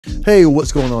Hey,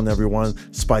 what's going on everyone?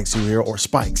 Spikes You here, or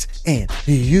Spikes and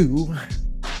You.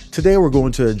 Today we're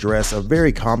going to address a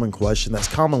very common question that's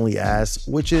commonly asked,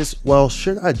 which is, well,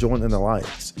 should I join an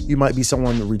alliance? You might be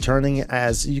someone returning,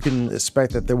 as you can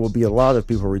expect that there will be a lot of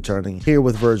people returning here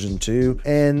with version 2.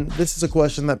 And this is a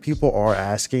question that people are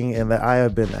asking and that I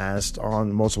have been asked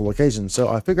on multiple occasions. So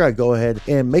I figure I'd go ahead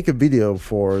and make a video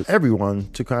for everyone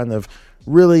to kind of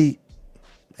really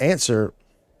answer,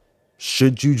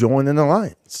 should you join an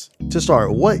alliance? To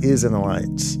start, what is an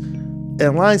alliance? An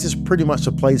alliance is pretty much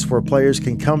a place where players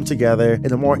can come together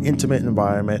in a more intimate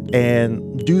environment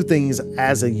and do things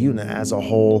as a unit, as a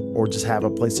whole, or just have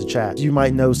a place to chat. You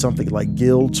might know something like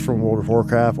guilds from World of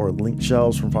Warcraft or link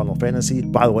shells from Final Fantasy.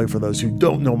 By the way, for those who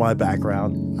don't know my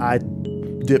background, I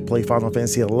did play Final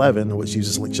Fantasy 11, which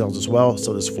uses link shells as well.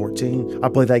 So does 14. I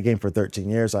played that game for 13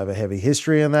 years. I have a heavy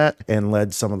history in that and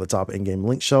led some of the top in-game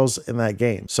link shells in that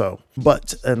game.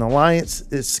 But an alliance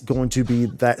is going to be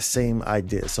that same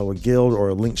idea. So a guild or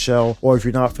a link shell, or if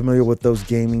you're not familiar with those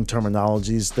gaming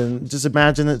terminologies, then just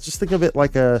imagine it. Just think of it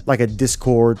like a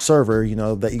Discord server,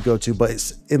 that you go to, but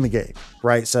it's in the game,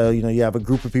 right? So, you have a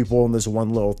group of people in this one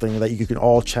little thing that you can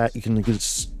all chat. You can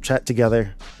just chat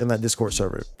together in that Discord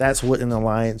server. That's what an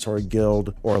alliance or a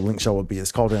guild or a link shell would be.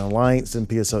 It's called an alliance in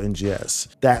PSO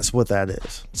NGS. That's what that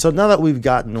is. So now that we've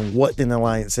gotten what an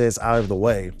alliance is out of the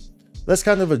way, let's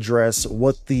kind of address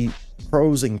what the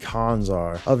pros and cons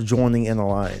are of joining an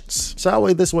alliance. So that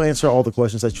way, this will answer all the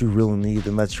questions that you really need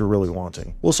and that you're really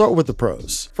wanting. We'll start with the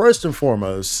pros. First and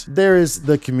foremost, there is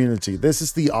the community. This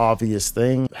is the obvious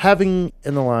thing. Having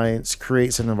an alliance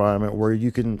creates an environment where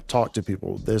you can talk to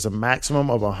people. There's a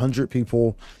maximum of 100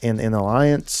 people in an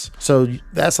alliance. So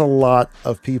that's a lot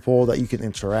of people that you can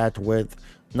interact with.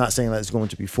 Not saying that it's going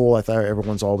to be full. I thought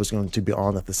everyone's always going to be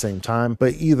on at the same time,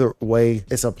 but either way,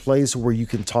 it's a place where you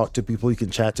can talk to people, you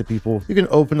can chat to people, you can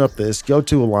open up this, go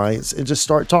to Alliance, and just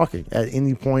start talking at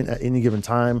any point, at any given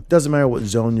time. Doesn't matter what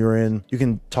zone you're in. You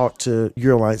can talk to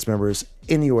your Alliance members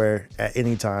anywhere at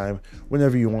any time,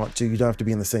 whenever you want to. You don't have to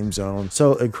be in the same zone.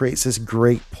 So it creates this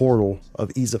great portal of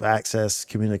ease of access,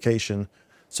 communication.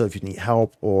 So if you need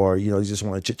help, or you just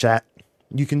want to chit chat,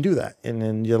 you can do that, and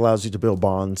then it allows you to build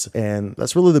bonds. And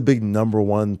that's really the big number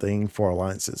one thing for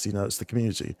alliances. It's the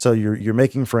community. So you're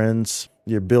making friends,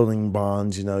 you're building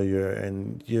bonds,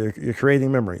 you're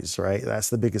creating memories, right? That's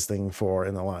the biggest thing for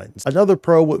an alliance. Another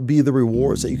pro would be the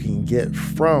rewards that you can get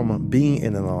from being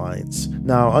in an alliance.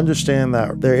 Now, understand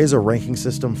that there is a ranking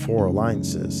system for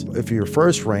alliances. If you're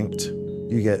first ranked,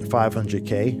 you get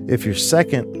 500K. If you're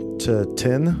second to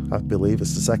 10, I believe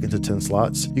it's the second to 10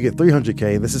 slots, you get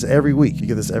 300K. This is every week. You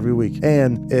get this every week.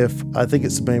 And if I think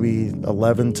it's maybe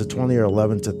 11 to 20 or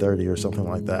 11 to 30 or something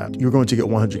like that, you're going to get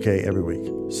 100K every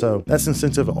week. So that's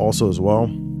incentive also as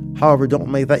well. However, don't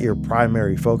make that your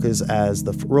primary focus, as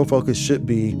the real focus should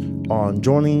be on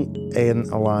joining an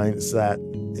alliance that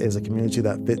is a community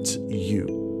that fits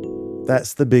you.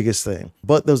 That's the biggest thing.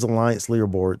 But those alliance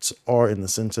leaderboards are an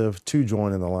incentive to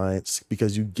join an alliance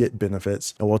because you get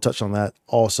benefits. And we'll touch on that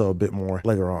also a bit more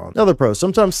later on. Another pro,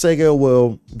 sometimes Sega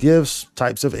will give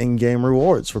types of in-game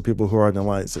rewards for people who are in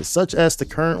alliances, such as the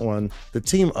current one, the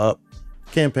Team Up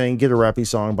campaign, Get a Rappy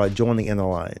Song by joining an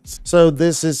alliance. So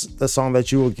this is the song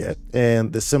that you will get,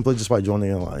 and it's simply just by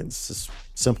joining an alliance. It's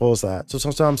simple as that. So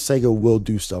sometimes Sega will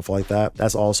do stuff like that.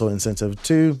 That's also incentive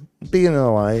to be in an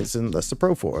alliance, and that's the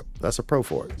pro for it. That's a pro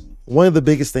for it. One of the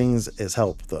biggest things is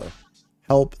help, though.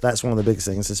 Help, that's one of the biggest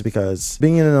things. It's because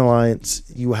being in an alliance,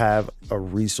 you have a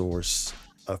resource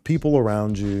of people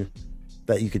around you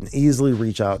that you can easily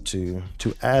reach out to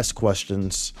ask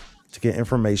questions, to get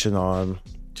information on,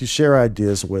 to share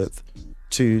ideas with,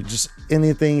 to just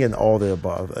anything and all the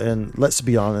above. And let's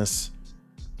be honest,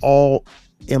 all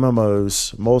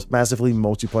MMOs, most massively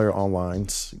multiplayer online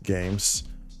games,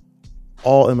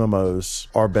 all MMOs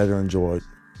are better enjoyed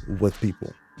with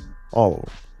people. All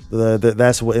of them.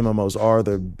 That's what MMOs are.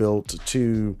 They're built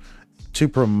to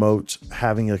promote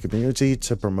having a community,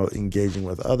 to promote engaging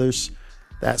with others.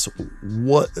 That's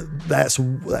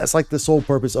like the sole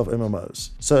purpose of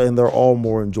MMOs. So, and they're all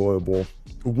more enjoyable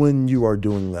when you are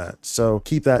doing that. So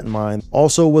keep that in mind.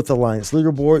 Also, with Alliance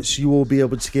leaderboards, you will be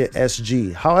able to get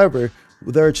SG. However,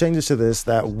 there are changes to this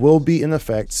that will be in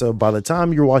effect. So by the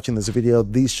time you're watching this video,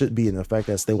 these should be in effect,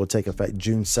 as they will take effect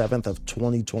June 7th of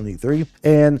 2023.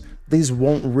 And these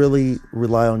won't really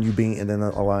rely on you being in an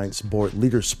alliance board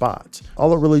leader spot.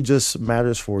 All it really just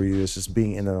matters for you is just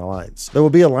being in an alliance. There will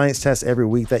be alliance tests every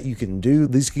week that you can do.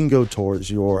 These can go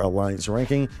towards your alliance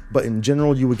ranking, but in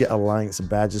general, you would get alliance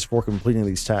badges for completing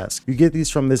these tasks. You get these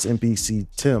from this NPC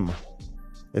Tim.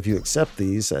 if you accept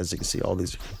these. As you can see, all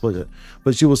these are completed,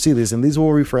 but you will see these, and these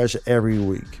will refresh every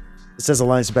week. It says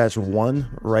Alliance Badge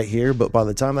 1 right here, but by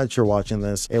the time that you're watching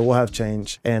this, it will have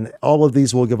changed, and all of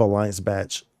these will give Alliance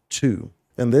Badge 2.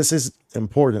 And this is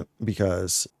important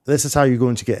because this is how you're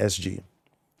going to get SG.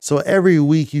 So every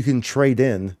week you can trade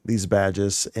in these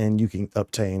badges and you can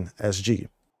obtain SG.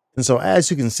 And so as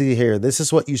you can see here, this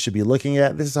is what you should be looking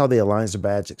at. This is how the Alliance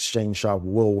Badge Exchange Shop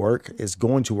will work. It's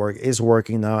going to work. It's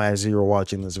working now as you're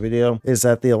watching this video. Is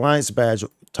that the Alliance Badge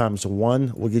times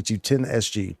 1 will get you 10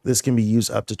 SG. This can be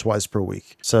used up to twice per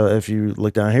week. So if you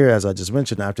look down here, as I just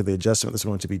mentioned, after the adjustment, this is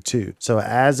going to be 2. So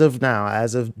as of now,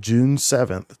 as of June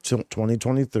 7th,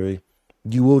 2023,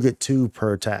 you will get 2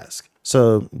 per task.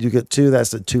 So you get 2, that's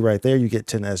the 2 right there. You get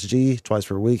 10 SG twice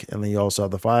per week. And then you also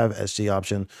have the 5 SG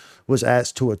option, which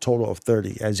adds to a total of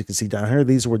 30. As you can see down here,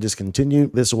 these were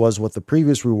discontinued. This was what the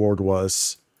previous reward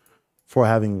was for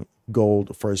having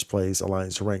gold first place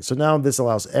Alliance rank. So now this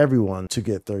allows everyone to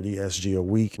get 30 SG a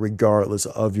week, regardless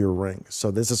of your rank. So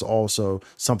this is also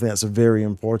something that's very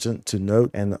important to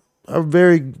note, and a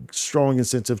very strong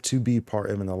incentive to be part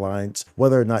of an alliance,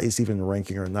 whether or not it's even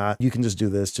ranking or not. You can just do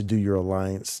this to do your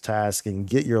alliance task and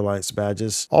get your alliance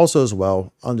badges. Also as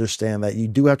well, understand that you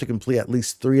do have to complete at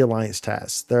least 3 alliance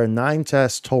tasks. There are 9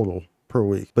 tasks total per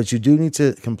week, but you do need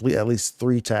to complete at least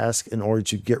 3 tasks in order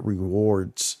to get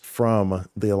rewards from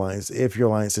the alliance if your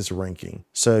alliance is ranking.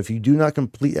 So if you do not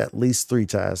complete at least 3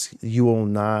 tasks, you will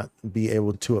not be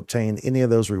able to obtain any of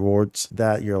those rewards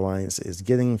that your alliance is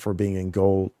getting for being in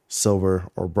gold, silver,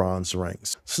 or bronze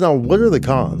ranks. So now, what are the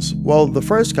cons? Well, the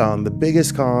first con, the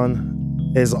biggest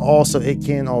con, is also, it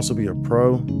can also be a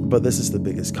pro, but this is the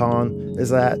biggest con, is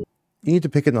that you need to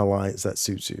pick an alliance that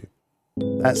suits you.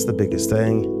 That's the biggest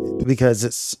thing, because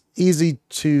it's easy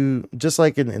to, just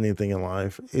like in anything in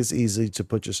life, it's easy to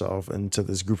put yourself into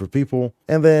this group of people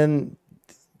and then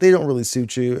they don't really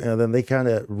suit you, and then they kind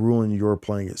of ruin your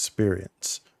playing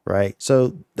experience, right?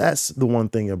 So that's the one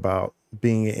thing about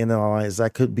being in an alliance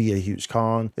that could be a huge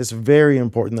con. It's very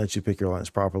important that you pick your alliance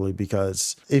properly,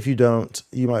 because if you don't,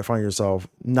 you might find yourself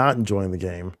not enjoying the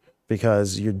game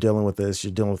because you're dealing with this,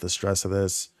 you're dealing with the stress of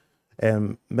this,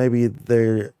 and maybe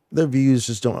their views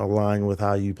just don't align with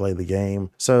how you play the game.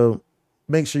 So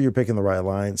make sure you're picking the right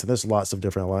alliance. And there's lots of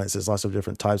different alliances, lots of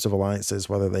different types of alliances,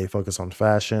 whether they focus on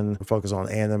fashion, focus on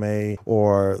anime,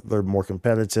 or they're more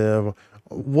competitive,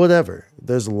 whatever.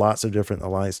 There's lots of different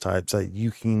alliance types that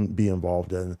you can be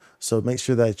involved in. So make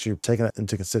sure that you're taking that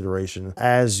into consideration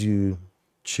as you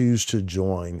choose to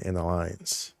join an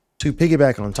alliance. To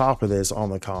piggyback on top of this,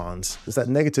 on the cons, is that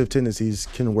negative tendencies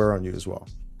can wear on you as well.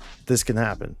 This can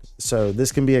happen. So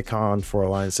this can be a con for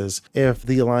alliances. If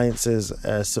the alliance is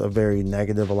a very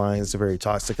negative alliance, a very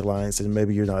toxic alliance, and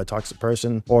maybe you're not a toxic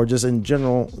person, or just in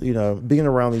general, you know, being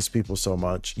around these people so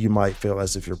much, you might feel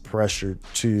as if you're pressured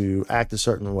to act a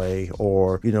certain way,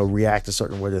 or, you know, react a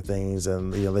certain way to things,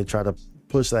 and, you know, they try to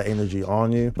push that energy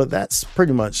on you. But that's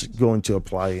pretty much going to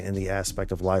apply in any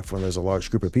aspect of life when there's a large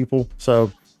group of people.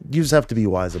 So you just have to be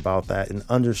wise about that and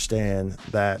understand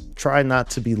that. Try not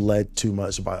to be led too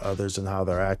much by others and how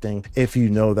they're acting. If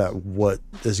you know that what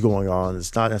is going on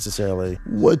is not necessarily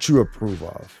what you approve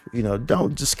of, you know,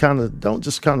 don't just kind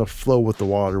of flow with the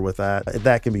water with that.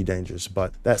 That can be dangerous,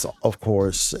 but that's of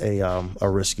course a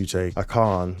risk you take, a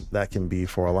con that can be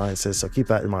for alliances. So keep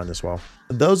that in mind as well.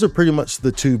 Those are pretty much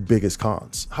the 2 biggest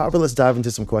cons. However, let's dive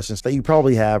into some questions that you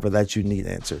probably have or that you need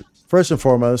answered. First and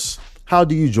foremost, how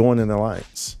do you join an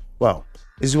alliance? Well,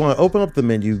 is you want to open up the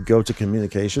menu, go to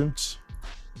communications,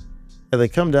 and then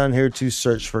come down here to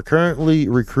search for currently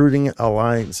recruiting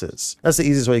alliances. That's the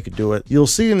easiest way you could do it. You'll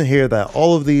see in here that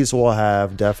all of these will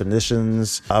have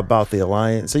definitions about the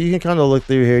alliance. So you can kind of look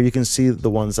through here. You can see the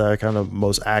ones that are kind of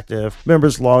most active.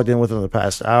 Members logged in within the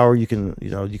past hour. You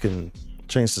can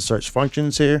change the search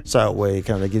functions here, so that way it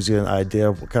kind of gives you an idea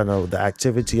of what kind of the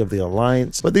activity of the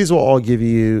alliance. But these will all give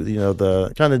you, you know,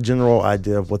 the kind of general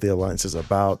idea of what the alliance is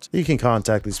about. You can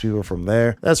contact these people from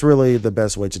there. That's really the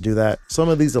best way to do that. Some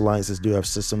of these alliances do have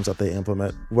systems that they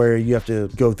implement where you have to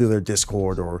go through their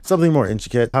Discord or something more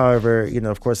intricate. However, you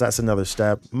know, of course, that's another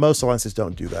step. Most alliances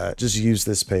don't do that. Just use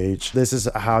this page. This is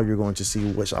how you're going to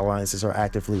see which alliances are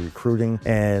actively recruiting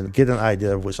and get an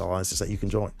idea of which alliances that you can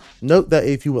join. Note that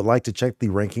if you would like to check the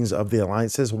rankings of the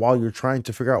alliances while you're trying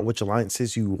to figure out which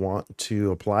alliances you want to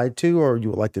apply to or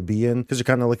you would like to be in, because you're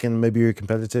kind of looking, maybe you're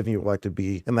competitive and you would like to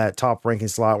be in that top ranking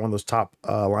slot, one of those top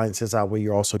alliances, that way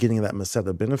you're also getting that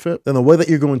Meseta benefit. Then the way that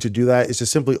you're going to do that is to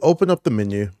simply open up the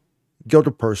menu, go to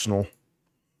personal,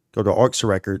 go to ARC's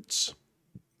records,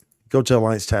 go to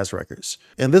Alliance Task Records,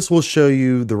 and this will show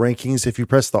you the rankings. If you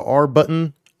press the R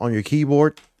button on your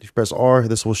keyboard. If you press R,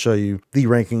 this will show you the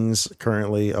rankings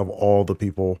currently of all the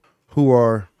people who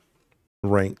are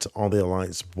ranked on the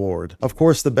alliance board. Of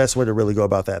course, the best way to really go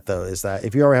about that though is that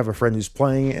if you already have a friend who's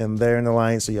playing and they're in an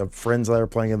alliance, so you have friends that are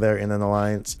playing and they're in an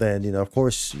alliance, then of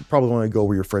course you probably want to go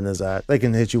where your friend is at. They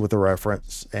can hit you with a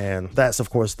reference, and that's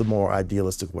of course the more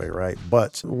idealistic way, right?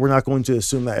 But we're not going to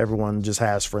assume that everyone just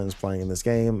has friends playing in this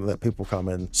game, that people come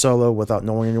in solo without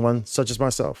knowing anyone, such as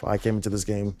myself. I came into this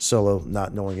game solo,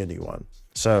 not knowing anyone.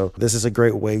 So this is a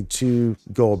great way to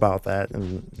go about that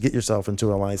and get yourself into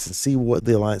an alliance and see what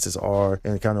the alliances are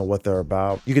and kind of what they're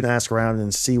about. You can ask around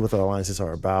and see what the alliances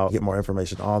are about, get more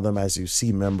information on them as you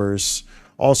see members.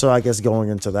 Also, I guess going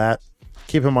into that,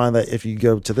 keep in mind that if you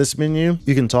go to this menu,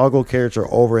 you can toggle character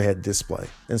overhead display.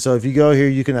 And so if you go here,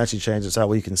 you can actually change this out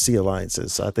where you can see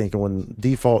alliances. I think when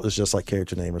default is just like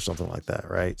character name or something like that,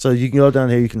 right? So you can go down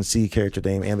here, you can see character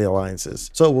name and the alliances.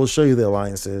 So we'll show you the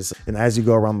alliances. And as you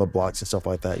go around the blocks and stuff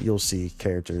like that, you'll see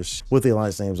characters with the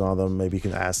alliance names on them. Maybe you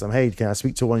can ask them, hey, can I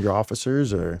speak to one of your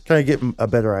officers, or kind of get a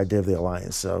better idea of the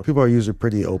alliance. So people are usually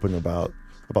pretty open about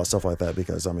stuff like that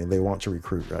because, I mean, they want to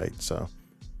recruit, right? So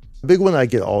big one I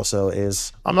get also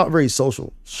is, I'm not very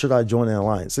social. Should I join an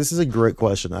alliance? This is a great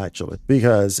question actually,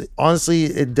 because honestly,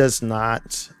 it's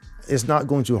not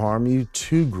going to harm you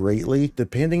too greatly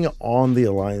depending on the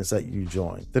alliance that you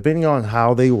join, depending on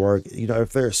how they work.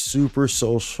 If they're a super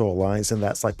social alliance and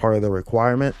that's like part of the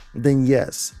requirement, then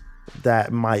yes,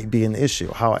 that might be an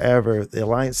issue. However, the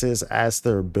alliances as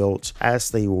they're built,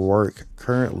 as they work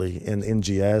currently in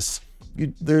NGS,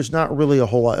 there's not really a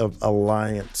whole lot of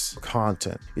alliance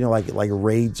content, like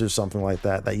raids or something like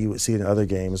that you would see in other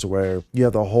games where you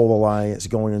have the whole alliance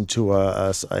going into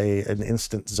an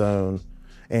instant zone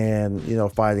and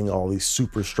fighting all these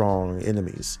super strong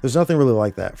enemies. There's nothing really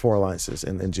like that for alliances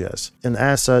in NGS, and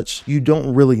as such, you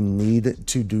don't really need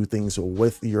to do things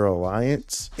with your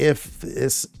alliance if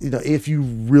it's if you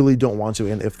really don't want to,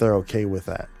 and if they're okay with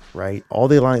that. Right? All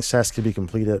the alliance tasks can be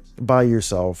completed by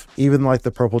yourself. Even like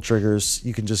the purple triggers,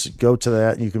 you can just go to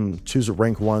that. You can choose a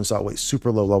rank 1, so that way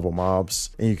super low level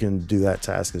mobs, and you can do that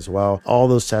task as well. All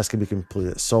those tasks can be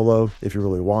completed solo if you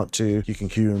really want to. You can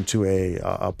queue into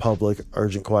a public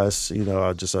urgent quest,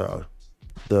 just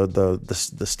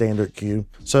the standard queue.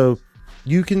 So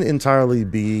you can entirely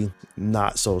be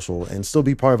not social and still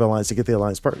be part of an alliance to get the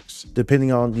alliance perks,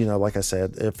 depending on, like I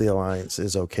said, if the alliance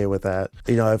is okay with that.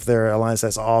 If they're an alliance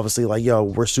that's obviously like, yo,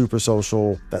 we're super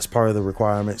social, that's part of the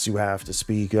requirements, you have to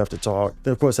speak, you have to talk,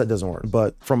 then of course that doesn't work.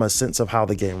 But from a sense of how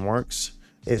the game works,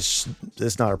 it's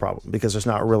not a problem because there's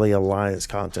not really alliance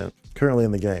content currently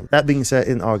in the game. That being said,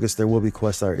 in August, there will be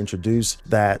quests that are introduced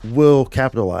that will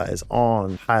capitalize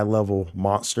on high level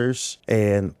monsters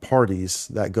and parties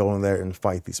that go in there and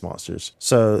fight these monsters.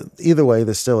 So either way,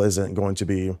 this still isn't going to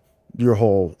be your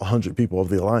whole 100 people of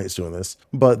the alliance doing this,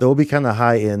 but there will be kind of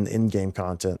high-end in-game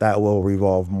content that will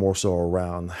revolve more so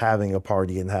around having a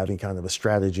party and having kind of a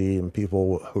strategy and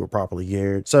people who are properly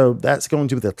geared. So that's going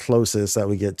to be the closest that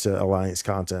we get to alliance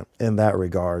content in that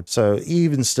regard. So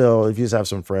even still, if you just have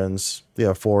some friends,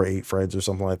 4 or 8 friends or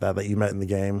something like that you met in the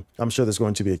game, I'm sure there's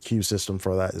going to be a queue system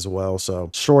for that as well.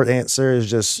 So short answer is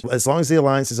just, as long as the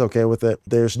alliance is okay with it,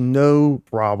 there's no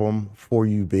problem for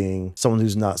you being someone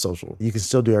who's not social. You can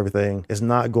still do everything. It's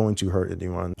not going to hurt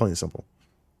anyone, plain and simple.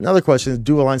 Another question is,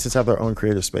 do alliances have their own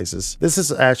creative spaces? This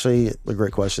is actually a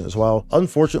great question as well.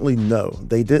 Unfortunately, no.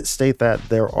 They did state that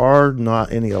there are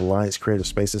not any alliance creative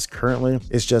spaces currently.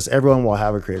 It's just everyone will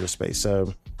have a creative space.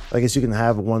 So I guess you can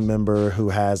have one member who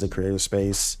has a creative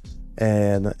space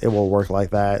and it will work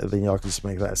like that. Then y'all can just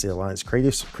make that as the alliance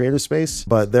creative space.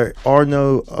 But there are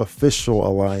no official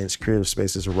alliance creative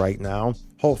spaces right now.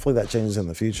 Hopefully that changes in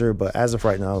the future, but as of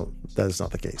right now, that is not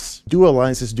the case. Do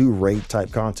alliances do raid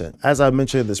type content? As I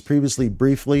mentioned this previously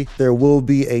briefly, there will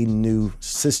be a new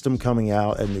system coming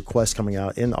out, a new quest coming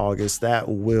out in August that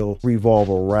will revolve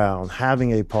around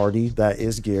having a party that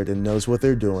is geared and knows what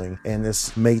they're doing and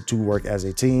is made to work as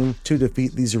a team to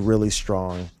defeat these really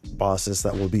strong bosses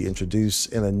that will be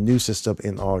introduced in a new system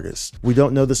in August. We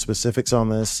don't know the specifics on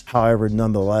this. However,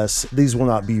 nonetheless, these will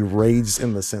not be raids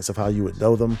in the sense of how you would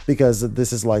know them, because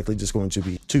this is likely just going to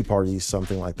be 2 parties,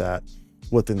 something like that,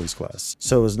 within these quests.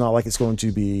 So it's not like it's going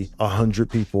to be 100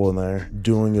 people in there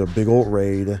doing a big old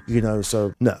raid,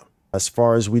 so no. As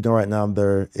far as we know right now,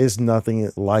 there is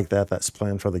nothing like that that's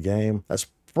planned for the game. That's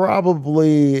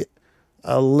probably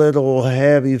a little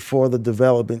heavy for the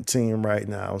development team right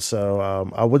now.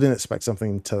 So I wouldn't expect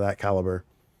something to that caliber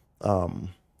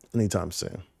anytime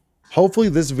soon. Hopefully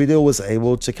this video was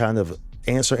able to kind of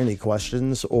answer any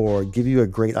questions or give you a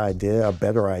great idea, a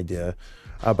better idea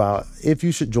about if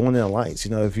you should join an alliance.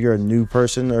 You know, if you're a new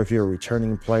person or if you're a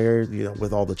returning player, you know,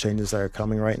 with all the changes that are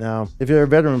coming right now, if you're a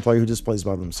veteran player who just plays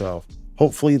by themselves,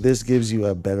 hopefully this gives you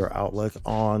a better outlook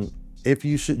on if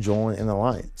you should join an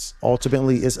alliance.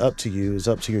 Ultimately, it's up to you. It's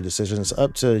up to your decision. It's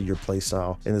up to your play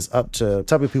style, and it's up to the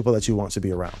type of people that you want to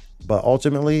be around. But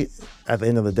ultimately, at the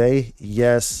end of the day,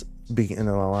 yes, being in an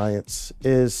alliance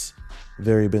is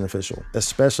very beneficial,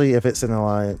 especially if it's an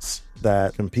alliance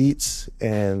that competes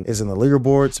and is in the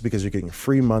leaderboards, because you're getting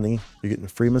free money, you're getting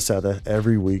free Meseta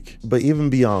every week. But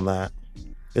even beyond that,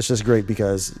 it's just great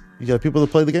because you got people to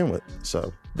play the game with.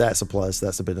 So that's a plus,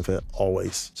 that's a benefit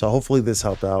always. So hopefully this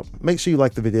helped out. Make sure you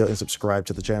like the video and subscribe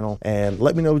to the channel, and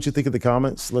let me know what you think in the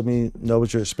comments. Let me know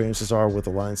what your experiences are with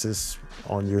alliances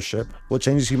on your ship, what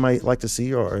changes you might like to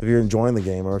see, or if you're enjoying the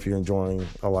game, or if you're enjoying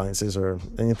alliances or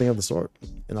anything of the sort.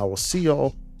 And I will see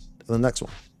y'all in the next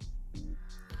one.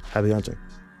 Happy hunting.